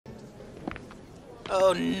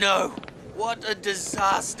Oh no! What a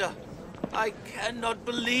disaster! I cannot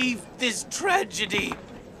believe this tragedy!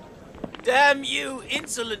 Damn you,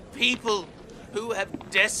 insolent people who have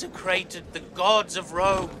desecrated the gods of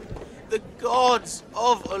Rome! The gods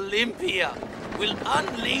of Olympia will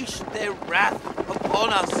unleash their wrath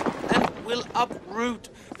upon us and will uproot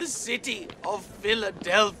the city of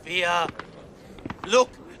Philadelphia. Look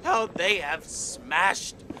how they have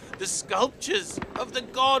smashed the sculptures of the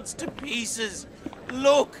gods to pieces.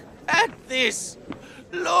 Look at this.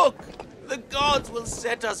 Look, the gods will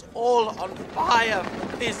set us all on fire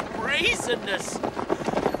for this brazenness.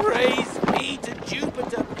 Praise be to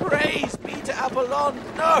Jupiter, praise be to Apollon.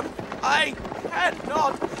 No, I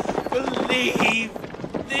cannot believe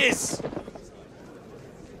this.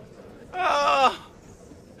 Ah,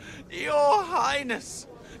 Your Highness,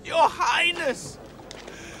 Your Highness,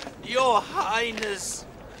 Your Highness,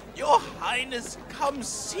 Your Highness, come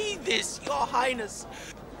see this, Your Highness.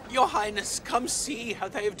 Your Highness, come see how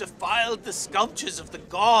they have defiled the sculptures of the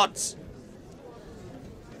gods.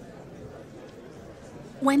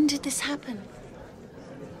 When did this happen?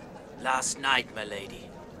 Last night, my lady.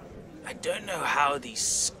 I don't know how these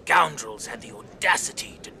scoundrels had the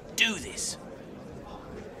audacity to do this.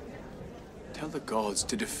 Tell the gods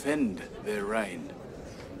to defend their reign.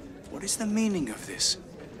 What is the meaning of this?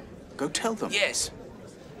 Go tell them. Yes.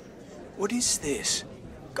 What is this?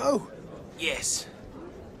 Go. Yes.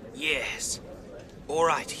 Yes. All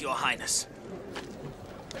right, Your Highness.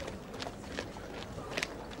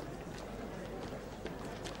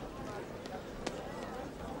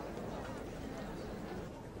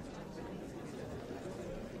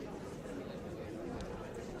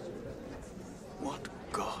 What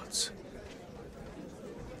gods?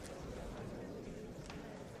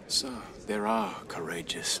 So, there are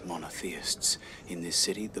courageous monotheists in this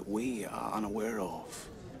city that we are unaware of.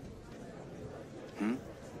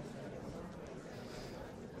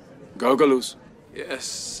 Gogolus. Yes,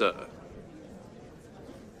 sir.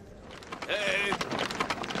 Hey!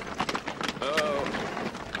 Oh.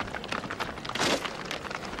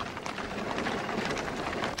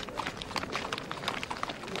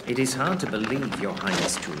 It is hard to believe, Your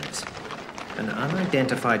Highness Julius. An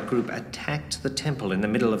unidentified group attacked the temple in the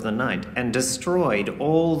middle of the night and destroyed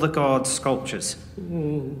all the gods' sculptures.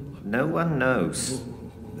 No one knows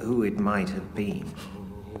who it might have been.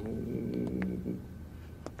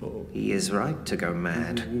 He is right to go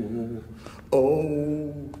mad.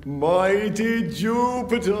 Oh, mighty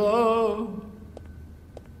Jupiter!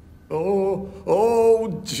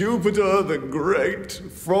 Oh, Jupiter the Great,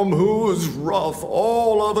 from whose wrath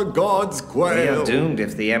all other gods quail. We are doomed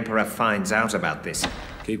if the Emperor finds out about this.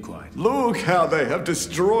 Keep quiet. Look how they have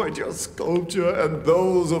destroyed your sculpture and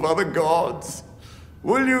those of other gods.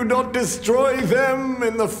 Will you not destroy them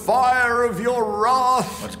in the fire of your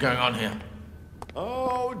wrath? What's going on here?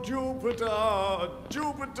 Oh, Jupiter!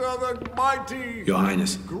 Jupiter the mighty! Your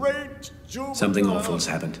Highness, Great Jupiter! something awful has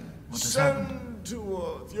happened. What has happened? Send to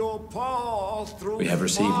earth your power through We have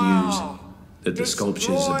received fire. news that the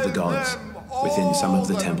sculptures of the gods within some of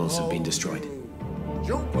the temples have been destroyed.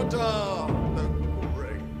 Jupiter the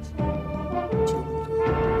Great.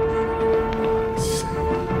 Jupiter.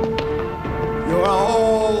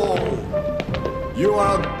 You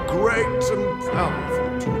are great and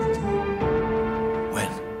powerful, Jupiter.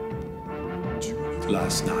 When?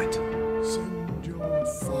 Last night. Send your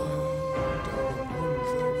fire down upon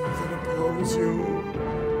them that oppose you.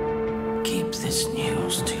 Keep this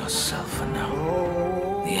news to yourself for now.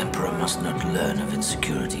 Oh, The Emperor must not learn of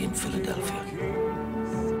insecurity in Philadelphia.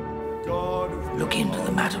 God of Look into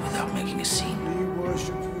the matter without making a scene. we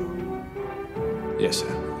worship you. Yes,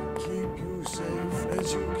 sir. Keep you safe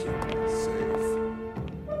as you keep us safe.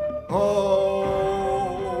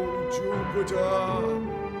 Oh, Jupiter,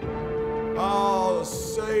 our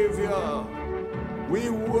Savior, we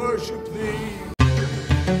worship thee.